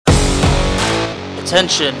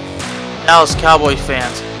Attention, Dallas Cowboy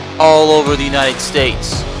fans all over the United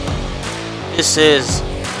States. This is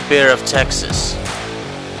the Bear of Texas.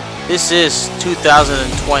 This is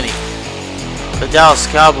 2020. The Dallas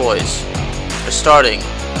Cowboys are starting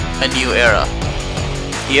a new era.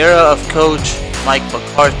 The era of Coach Mike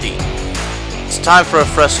McCarthy. It's time for a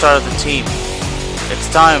fresh start of the team.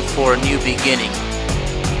 It's time for a new beginning.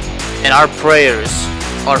 And our prayers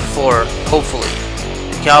are for, hopefully,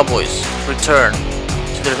 the Cowboys return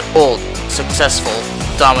to their old, successful,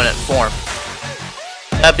 dominant form.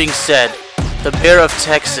 That being said, the Bear of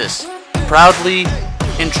Texas proudly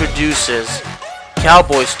introduces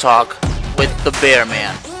Cowboys Talk with the Bear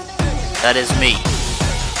Man. That is me.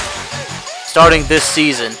 Starting this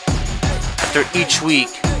season, after each week,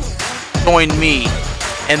 join me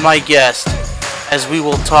and my guest as we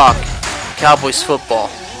will talk Cowboys football.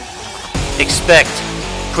 Expect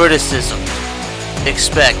criticism.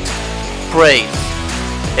 Expect praise.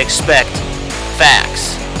 Expect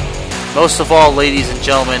facts. Most of all, ladies and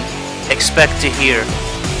gentlemen, expect to hear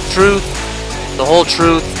truth, the whole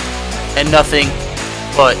truth, and nothing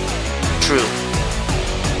but truth.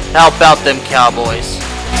 How about them Cowboys?